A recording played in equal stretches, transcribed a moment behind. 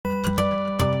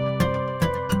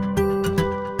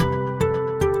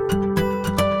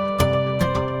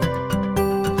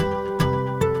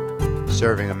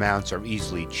Serving amounts are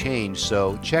easily changed,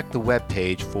 so check the web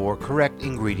page for correct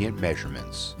ingredient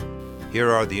measurements. Here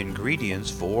are the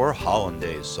ingredients for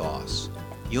Hollandaise sauce.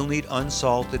 You'll need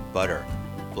unsalted butter,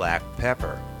 black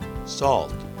pepper,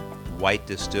 salt, white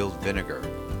distilled vinegar,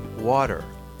 water,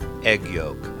 egg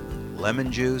yolk,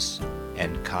 lemon juice,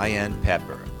 and cayenne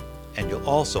pepper. And you'll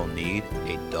also need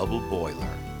a double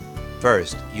boiler.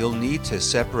 First, you'll need to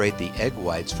separate the egg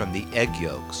whites from the egg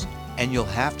yolks, and you'll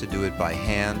have to do it by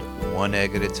hand, one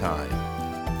egg at a time.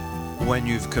 When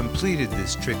you've completed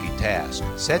this tricky task,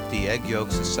 set the egg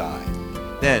yolks aside.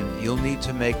 Then you'll need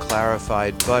to make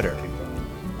clarified butter.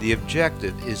 The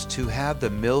objective is to have the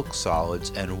milk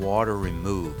solids and water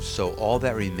removed, so all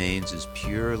that remains is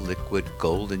pure liquid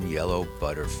golden yellow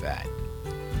butter fat.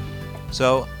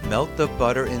 So melt the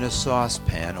butter in a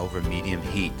saucepan over medium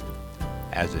heat.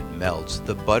 As it melts,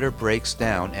 the butter breaks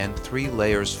down and 3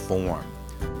 layers form.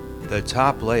 The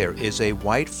top layer is a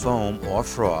white foam or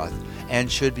froth and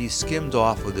should be skimmed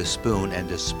off with a spoon and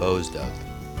disposed of.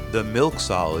 The milk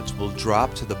solids will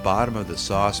drop to the bottom of the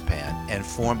saucepan and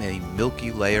form a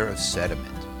milky layer of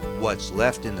sediment. What's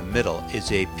left in the middle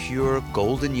is a pure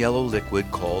golden yellow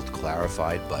liquid called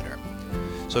clarified butter.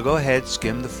 So go ahead,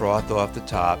 skim the froth off the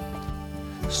top.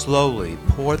 Slowly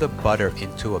pour the butter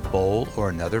into a bowl or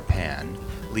another pan,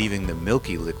 leaving the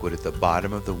milky liquid at the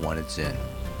bottom of the one it's in.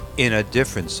 In a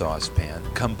different saucepan,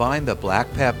 combine the black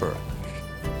pepper,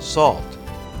 salt,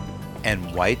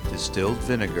 and white distilled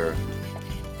vinegar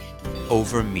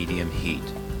over medium heat.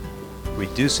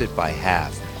 Reduce it by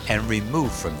half and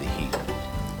remove from the heat.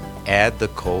 Add the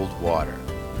cold water.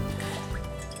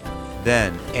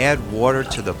 Then add water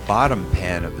to the bottom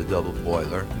pan of the double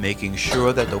boiler, making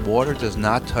sure that the water does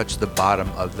not touch the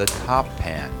bottom of the top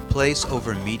pan. Place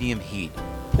over medium heat.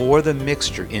 Pour the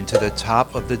mixture into the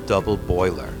top of the double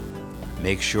boiler.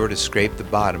 Make sure to scrape the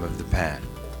bottom of the pan.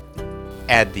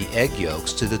 Add the egg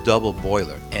yolks to the double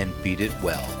boiler and beat it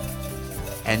well.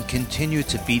 And continue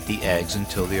to beat the eggs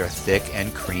until they are thick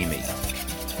and creamy.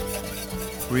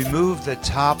 Remove the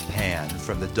top pan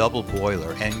from the double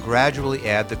boiler and gradually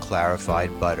add the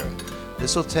clarified butter.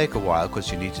 This will take a while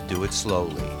because you need to do it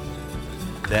slowly.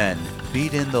 Then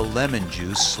beat in the lemon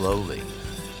juice slowly.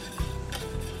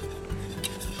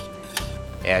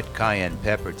 Add cayenne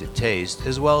pepper to taste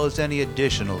as well as any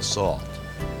additional salt.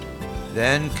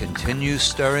 Then continue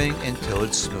stirring until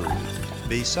it's smooth.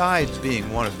 Besides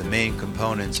being one of the main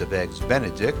components of Eggs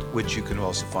Benedict, which you can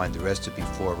also find the recipe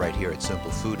for right here at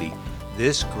Simple Foodie,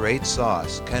 this great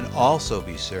sauce can also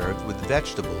be served with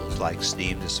vegetables like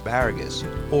steamed asparagus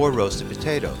or roasted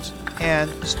potatoes,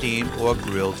 and steamed or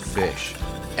grilled fish.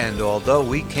 And although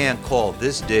we can't call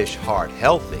this dish heart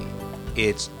healthy,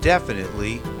 it's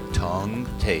definitely tongue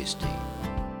tasty.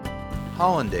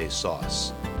 Hollandaise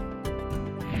sauce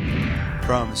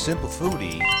from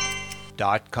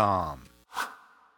simplefoodie.com.